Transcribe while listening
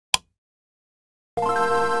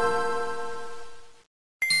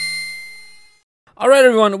All right,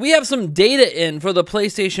 everyone, we have some data in for the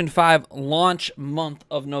PlayStation 5 launch month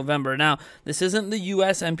of November. Now, this isn't the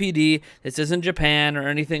US MPD, this isn't Japan or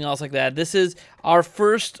anything else like that. This is our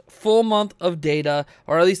first full month of data,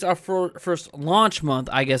 or at least our first launch month,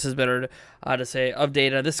 I guess is better to say, of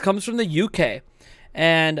data. This comes from the UK.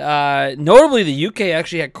 And notably, the UK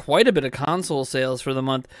actually had quite a bit of console sales for the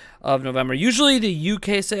month of November. Usually the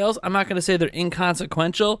UK sales, I'm not going to say they're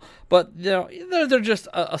inconsequential, but they're just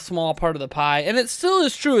a small part of the pie. And it still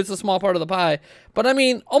is true, it's a small part of the pie. But I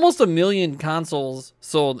mean, almost 1 million consoles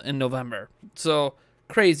sold in November. So,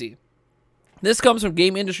 crazy. This comes from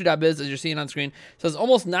GameIndustry.biz, as you're seeing on screen. It says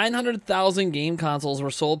almost 900,000 game consoles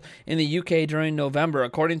were sold in the UK during November,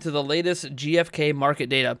 according to the latest GfK market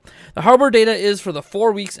data. The hardware data is for the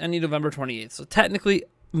 4 weeks ending November 28th, so technically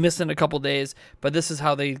missing a couple days, but this is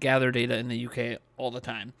how they gather data in the UK all the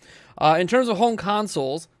time. In terms of home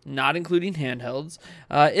consoles, not including handhelds,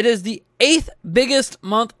 it is the 8th biggest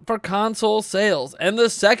month for console sales and the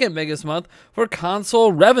 2nd biggest month for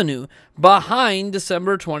console revenue, behind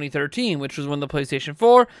December 2013, which was when the PlayStation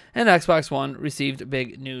 4 and Xbox One received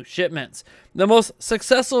big new shipments. The most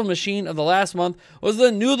successful machine of the last month was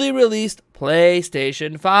the newly released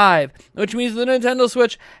PlayStation 5, which means the Nintendo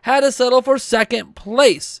Switch had to settle for 2nd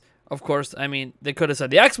place. Of course, I mean, they could have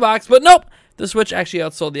said the Xbox, but nope, the Switch actually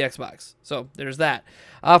outsold the Xbox. So there's that.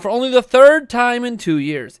 For only the 3rd time in 2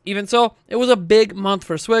 years. Even so, it was a big month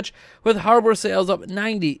for Switch, with hardware sales up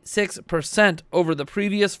 96% over the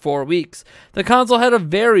previous 4 weeks. The console had a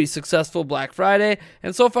very successful Black Friday,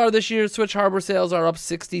 and so far this year, Switch hardware sales are up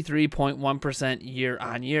 63.1% year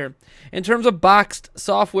on year. In terms of boxed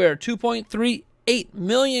software, 2.38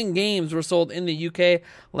 million games were sold in the UK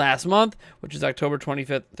last month, which is October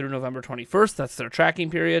 25th through November 21st. That's their tracking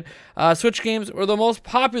period. Switch games were the most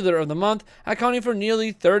popular of the month, accounting for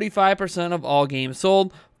nearly 35% of all games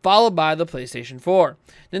sold, followed by the PlayStation 4.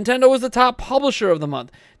 Nintendo was the top publisher of the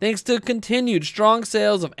month, thanks to continued strong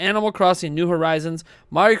sales of Animal Crossing New Horizons,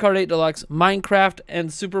 Mario Kart 8 Deluxe, Minecraft,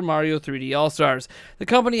 and Super Mario 3D All-Stars. The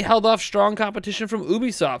company held off strong competition from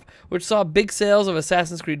Ubisoft, which saw big sales of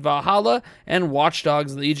Assassin's Creed Valhalla and Watch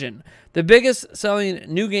Dogs Legion. The biggest selling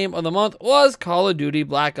new game of the month was Call of Duty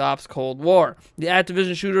Black Ops Cold War. The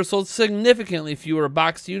Activision shooter sold significantly fewer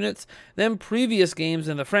boxed units than previous games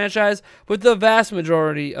in the franchise, with the vast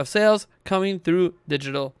majority of sales coming through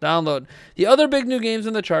digital download. The other big new games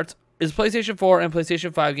in the charts is PlayStation 4 and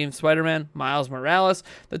PlayStation 5 game Spider-Man Miles Morales.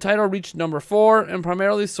 The title reached number 4 and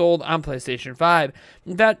primarily sold on PlayStation 5.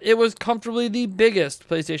 In fact, it was comfortably the biggest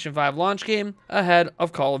PlayStation 5 launch game, ahead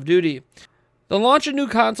of Call of Duty. The launch of new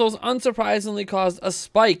consoles unsurprisingly caused a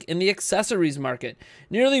spike in the accessories market.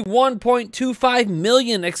 Nearly 1.25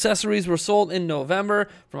 million accessories were sold in November,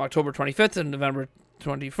 from October 25th to November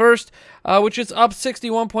 21st, which is up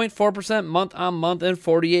 61.4% month on month and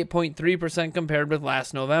 48.3% compared with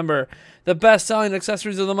last November. The best-selling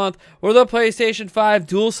accessories of the month were the PlayStation 5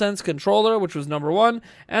 DualSense controller, which was number 1,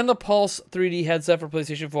 and the Pulse 3D headset for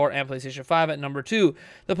PlayStation 4 and PlayStation 5 at number 2.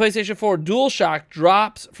 The PlayStation 4 DualShock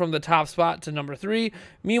drops from the top spot to number 3.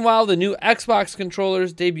 Meanwhile, the new Xbox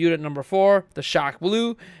controllers debuted at number 4, the Shock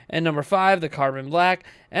Blue, and number 5, the Carbon Black,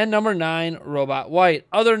 and number 9, Robot White.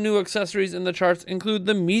 Other new accessories in the charts include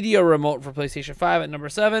the Media Remote for PlayStation 5 at number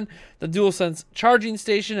 7, the DualSense charging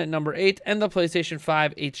station at number 8, and the PlayStation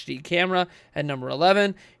 5 HD camera at number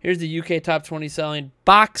 11. Here's the UK top 20 selling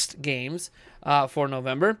boxed games for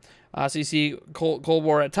November. So you see Cold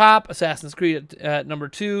War at top, Assassin's Creed at number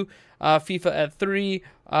 2, FIFA at 3,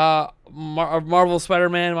 Marvel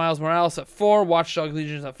Spider-Man Miles Morales at 4, Watch Dogs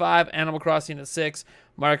Legion at 5, Animal Crossing at 6,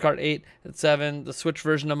 Mario Kart 8 at 7, the Switch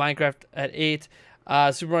version of Minecraft at 8,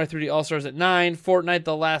 Super Mario 3D All-Stars at 9, Fortnite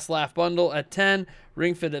The Last Laugh Bundle at 10,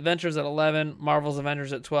 Ring Fit Adventures at 11, Marvel's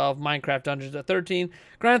Avengers at 12, Minecraft Dungeons at 13,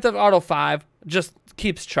 Grand Theft Auto 5 just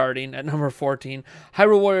keeps charting at number 14,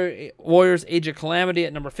 Hyrule Warriors Age of Calamity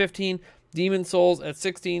at number 15, Demon Souls at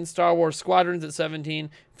 16, Star Wars Squadrons at 17,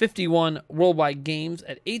 51 Worldwide Games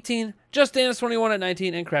at 18, Just Dance 21 at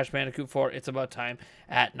 19, and Crash Bandicoot 4 It's About Time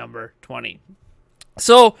at number 20.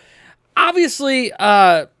 So, obviously,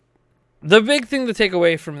 the big thing to take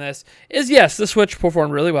away from this is, yes, the Switch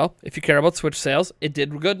performed really well. If you care about Switch sales, it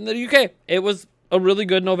did good in the UK. It was a really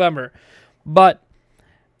good November. But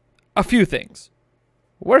a few things.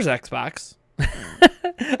 Where's Xbox?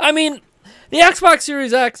 I mean, the Xbox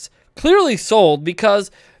Series X clearly sold because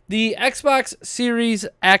the Xbox Series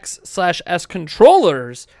X/S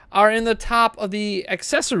controllers are in the top of the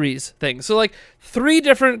accessories thing. So, like, 3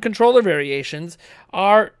 different controller variations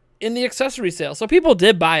are in the accessory sale. So people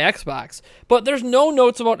did buy Xbox, but there's no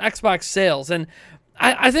notes about Xbox sales. And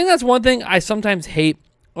I think that's one thing I sometimes hate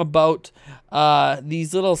about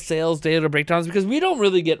these little sales data breakdowns, because we don't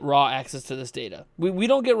really get raw access to this data. We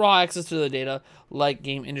don't get raw access to the data like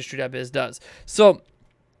GameIndustry.biz does. So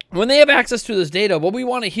when they have access to this data, what we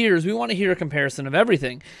want to hear is a comparison of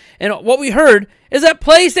everything. And what we heard is that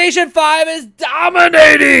PlayStation 5 is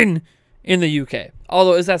dominating in the UK.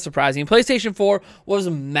 Although, is that surprising? PlayStation 4 was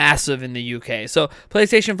massive in the UK. So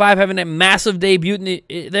PlayStation 5 having a massive debut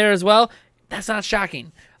there as well, that's not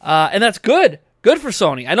shocking. And that's good. Good for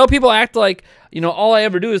Sony. I know people act like, all I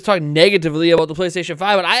ever do is talk negatively about the PlayStation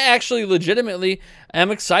 5, but I actually legitimately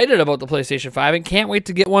am excited about the PlayStation 5 and can't wait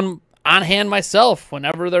to get one on hand myself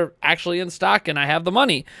whenever they're actually in stock and I have the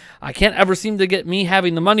money. I can't ever seem to get me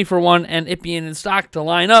having the money for one and it being in stock to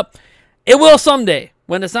line up. It will someday.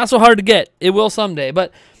 When it's not so hard to get, it will someday.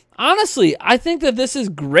 But honestly, I think that this is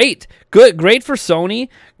great. Great for Sony,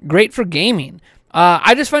 great for gaming.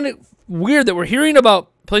 I just find it weird that we're hearing about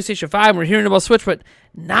PlayStation 5, we're hearing about Switch, but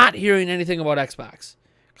not hearing anything about Xbox.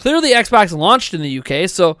 Clearly, Xbox launched in the UK,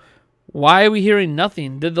 so why are we hearing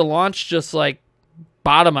nothing? Did the launch just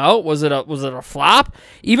bottom out? Was it a flop?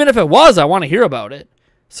 Even if it was, I want to hear about it.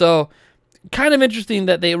 So, kind of interesting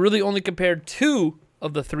that they really only compared 2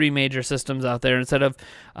 of the 3 major systems out there instead of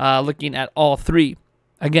looking at all 3.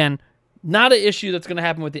 Again, not an issue that's going to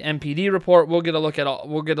happen with the MPD report. We'll get a look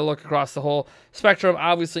across the whole spectrum.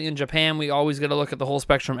 Obviously, in Japan, we always get a look at the whole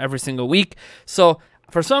spectrum every single week. So,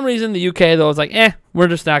 for some reason, the UK, though, is we're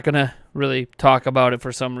just not going to really talk about it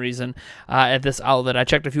for some reason at this outlet. I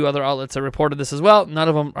checked a few other outlets that reported this as well. None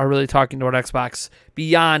of them are really talking about Xbox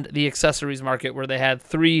beyond the accessories market, where they had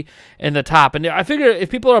 3 in the top. And I figure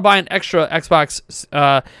if people are buying extra Xbox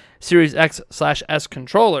Series X/S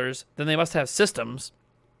controllers, then they must have systems.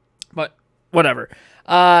 But whatever.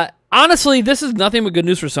 Honestly, this is nothing but good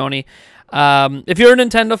news for Sony. If you're a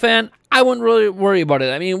Nintendo fan, I wouldn't really worry about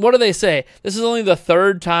it. I mean, what do they say? This is only the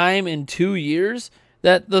 3rd time in 2 years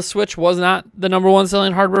that the Switch was not the #1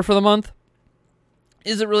 selling hardware for the month.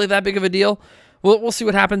 Is it really that big of a deal? We'll see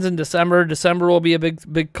what happens in December. December will be a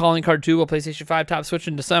big calling card too. Will PlayStation 5 top Switch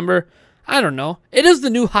in December? I don't know. It is the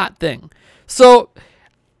new hot thing. So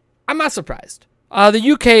I'm not surprised. The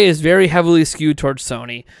UK is very heavily skewed towards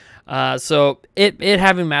Sony. So it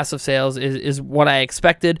having massive sales is what I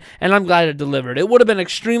expected, and I'm glad it delivered. It would have been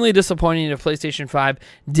extremely disappointing if PlayStation 5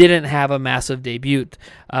 didn't have a massive debut,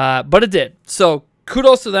 but it did. So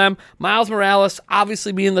kudos to them. Miles Morales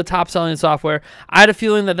obviously being the top-selling software. I had a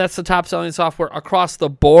feeling that that's the top-selling software across the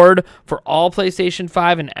board for all PlayStation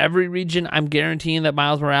 5 in every region. I'm guaranteeing that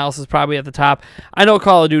Miles Morales is probably at the top. I know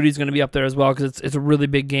Call of Duty is going to be up there as well because it's a really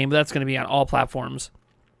big game, but that's going to be on all platforms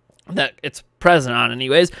that it's present on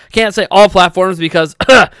anyways. Can't say all platforms because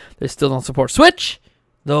they still don't support Switch.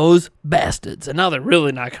 Those bastards. And now they're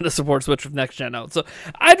really not going to support Switch with next gen out. So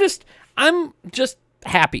I'm just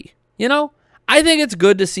happy. I think it's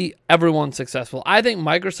good to see everyone successful. I think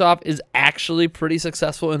Microsoft is actually pretty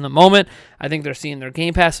successful in the moment. I think they're seeing their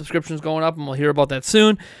Game Pass subscriptions going up, and we'll hear about that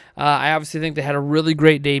soon. I obviously think they had a really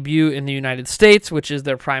great debut in the United States, which is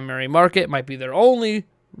their primary market. It might be their only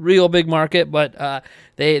real big market, but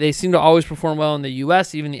they seem to always perform well in the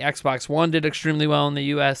U.S. Even the Xbox One did extremely well in the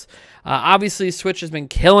U.S. Obviously, Switch has been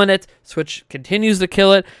killing it. Switch continues to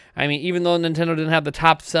kill it. I mean, even though Nintendo didn't have the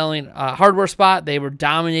top-selling hardware spot, they were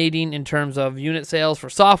dominating in terms of unit sales for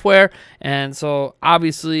software, and so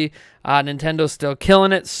obviously Nintendo's still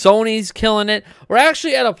killing it. Sony's killing it. We're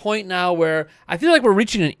actually at a point now where I feel like we're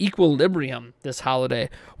reaching an equilibrium this holiday,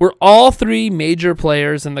 where all 3 major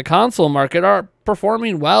players in the console market are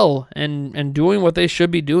performing well and doing what they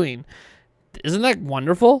should be doing. Isn't that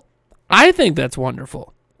wonderful? I think that's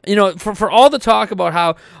wonderful. For all the talk about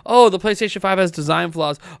how, the PlayStation 5 has design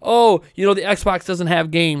flaws. The Xbox doesn't have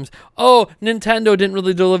games. Nintendo didn't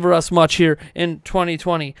really deliver us much here in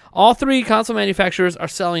 2020. All 3 console manufacturers are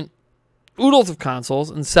selling oodles of consoles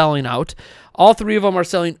and selling out. All 3 of them are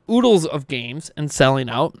selling oodles of games and selling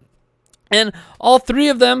out. And all 3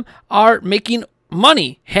 of them are making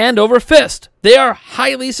money hand over fist. They are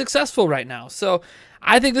highly successful right now. So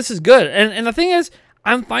I think this is good. And the thing is,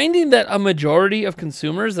 I'm finding that a majority of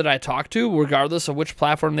consumers that I talk to, regardless of which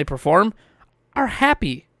platform they perform, are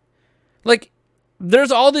happy.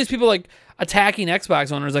 There's all these people attacking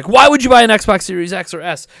Xbox owners. Why would you buy an Xbox Series X or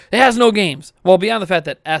S? It has no games. Well, beyond the fact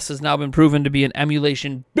that S has now been proven to be an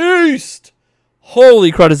emulation beast.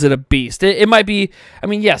 Holy crud, is it a beast. It might be,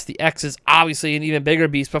 yes, the X is obviously an even bigger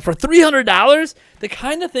beast, but for $300, the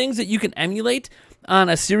kind of things that you can emulate on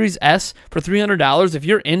a Series S for $300, if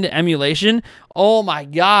you're into emulation, oh my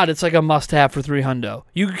God, it's like a must-have for $300.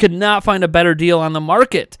 You could not find a better deal on the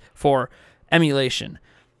market for emulation.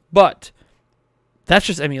 But that's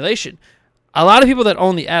just emulation. A lot of people that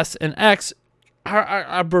own the S and X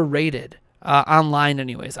are berated online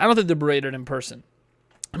anyways. I don't think they're berated in person.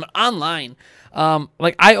 But online,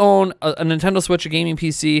 like I own a Nintendo Switch, a gaming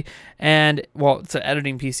PC, and, well, it's an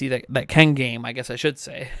editing PC that can game, I guess I should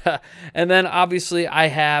say. And then, obviously, I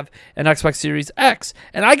have an Xbox Series X,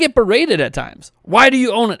 and I get berated at times. Why do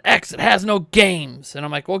you own an X? It has no games. And I'm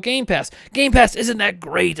like, well, Game Pass. Game Pass isn't that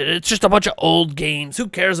great. It's just a bunch of old games. Who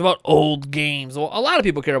cares about old games? Well, a lot of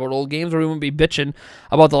people care about old games, or we wouldn't be bitching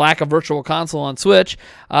about the lack of Virtual Console on Switch.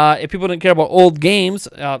 If people didn't care about old games,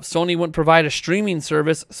 Sony wouldn't provide a streaming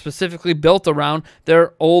service specifically built around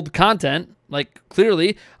their old content. Like,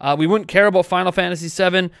 clearly, we wouldn't care about Final Fantasy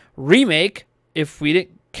VII Remake if we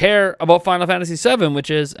didn't care about Final Fantasy VII, which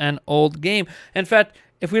is an old game. In fact,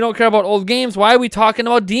 if we don't care about old games, why are we talking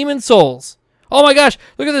about Demon's Souls? Oh my gosh,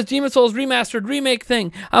 look at this Demon's Souls remastered remake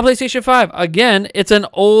thing on PlayStation 5. Again, it's an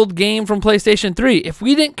old game from PlayStation 3. If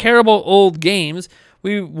we didn't care about old games,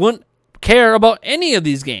 we wouldn't care about any of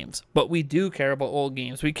these games. But we do care about old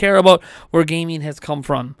games. We care about where gaming has come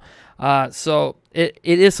from. So it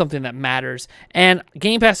is something that matters. And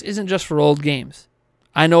Game Pass isn't just for old games.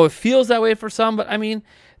 I know it feels that way for some, but I mean,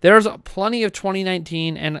 there's plenty of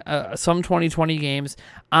 2019 and some 2020 games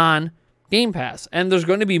on Game Pass. And there's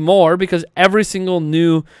going to be more because every single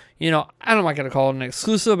new, I'm not going to call it an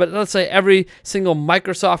exclusive, but let's say every single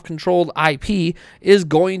Microsoft-controlled IP is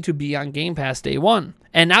going to be on Game Pass day one.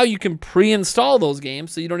 And now you can pre-install those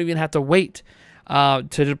games so you don't even have to wait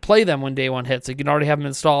to play them when day one hits. You can already have them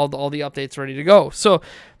installed, all the updates ready to go. So,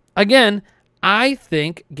 again, I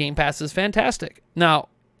think Game Pass is fantastic. Now,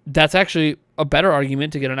 that's actually a better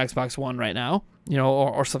argument to get an Xbox One right now,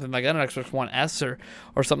 or something like that, an Xbox One S or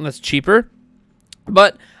something that's cheaper.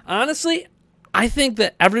 But, honestly, I think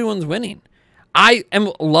that everyone's winning. I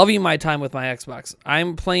am loving my time with my Xbox.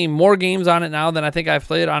 I'm playing more games on it now than I think I've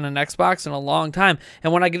played on an Xbox in a long time.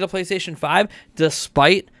 And when I get a PlayStation 5,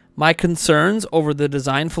 despite my concerns over the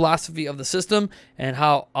design philosophy of the system and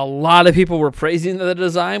how a lot of people were praising the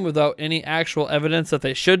design without any actual evidence that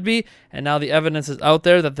they should be, and now the evidence is out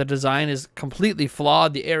there that the design is completely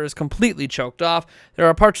flawed, the air is completely choked off, there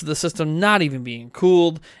are parts of the system not even being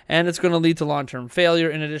cooled, and it's going to lead to long-term failure,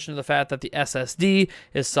 in addition to the fact that the SSD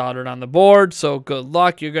is soldered on the board, so good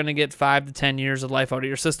luck, you're going to get 5 to 10 years of life out of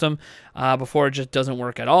your system before it just doesn't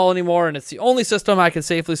work at all anymore, and it's the only system I can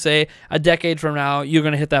safely say a decade from now, you're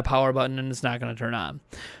going to hit that power button and it's not going to turn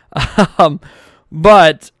on.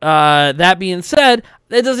 But that being said,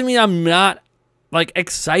 that doesn't mean I'm not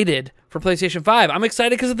excited for PlayStation 5. I'm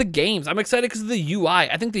excited because of the games. I'm excited because of the UI.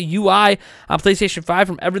 I think the UI on PlayStation 5,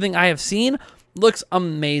 from everything I have seen, looks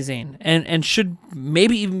amazing and should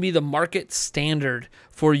maybe even be the market standard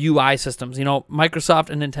for UI systems. Microsoft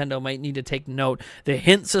and Nintendo might need to take note. The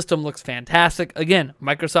hint system looks fantastic. Again,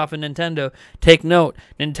 Microsoft and Nintendo, take note.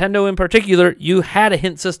 Nintendo in particular, you had a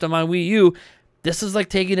hint system on Wii U. This is like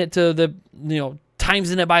taking it to the,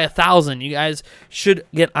 timesing it by 1,000. You guys should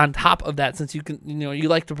get on top of that, since you can, you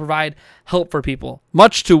like to provide help for people,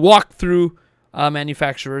 much to walk through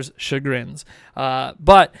manufacturers' chagrins.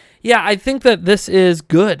 But yeah, I think that this is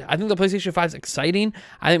good. I think the PlayStation 5 is exciting.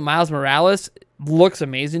 I think Miles Morales looks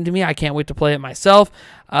amazing to me. I can't wait to play it myself.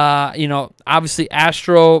 Obviously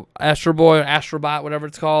Astro Boy or Astrobot, whatever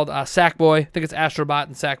it's called, Sackboy. I think it's Astrobot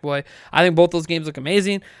and Sackboy. I think both those games look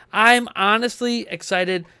amazing. I'm honestly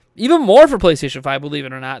excited even more for PlayStation 5, believe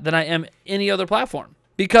it or not, than I am any other platform,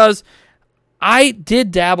 because I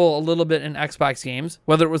did dabble a little bit in Xbox games,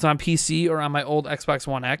 whether it was on PC or on my old Xbox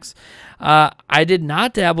One X. I did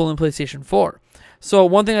not dabble in PlayStation 4. So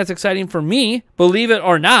one thing that's exciting for me, believe it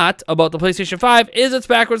or not, about the PlayStation 5 is it's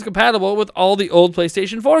backwards compatible with all the old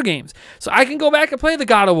PlayStation 4 games. So I can go back and play the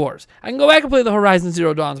God of Wars. I can go back and play the Horizon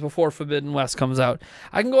Zero Dawns before Forbidden West comes out.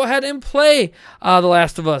 I can go ahead and play The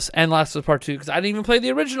Last of Us and Last of Us Part 2, because I didn't even play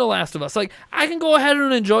the original Last of Us. I can go ahead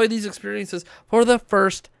and enjoy these experiences for the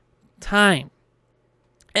first time.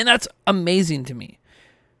 And that's amazing to me.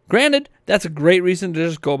 Granted, that's a great reason to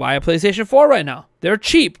just go buy a PlayStation 4 right now. They're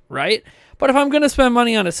cheap, right? But if I'm going to spend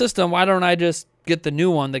money on a system, why don't I just get the new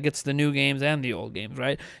one that gets the new games and the old games,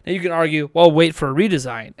 right? Now you can argue, well, wait for a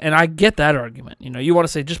redesign. And I get that argument. You want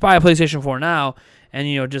to say, just buy a PlayStation 4 now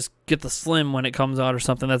and, just get the Slim when it comes out or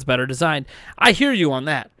something that's better designed. I hear you on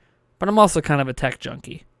that. But I'm also kind of a tech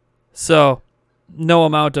junkie. So no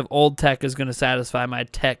amount of old tech is going to satisfy my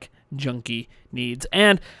tech junkie needs.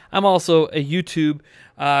 And I'm also a YouTube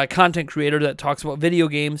content creator that talks about video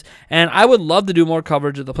games, and I would love to do more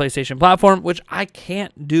coverage of the PlayStation platform, which I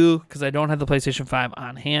can't do because I don't have the PlayStation 5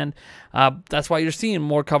 on hand. That's why you're seeing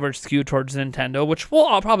more coverage skewed towards Nintendo, which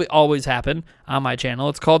will probably always happen on my channel.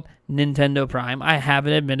 It's called Nintendo Prime. I have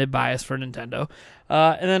an admitted bias for Nintendo.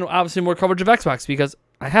 And then obviously more coverage of Xbox because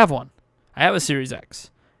I have one. I have a Series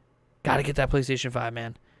X. Got to get that PlayStation 5,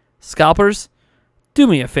 man. Scalpers, do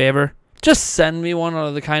me a favor. Just send me one out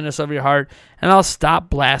of the kindness of your heart, and I'll stop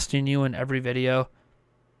blasting you in every video.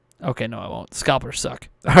 Okay, no, I won't. Scalpers suck.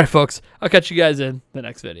 All right, folks. I'll catch you guys in the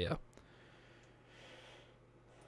next video.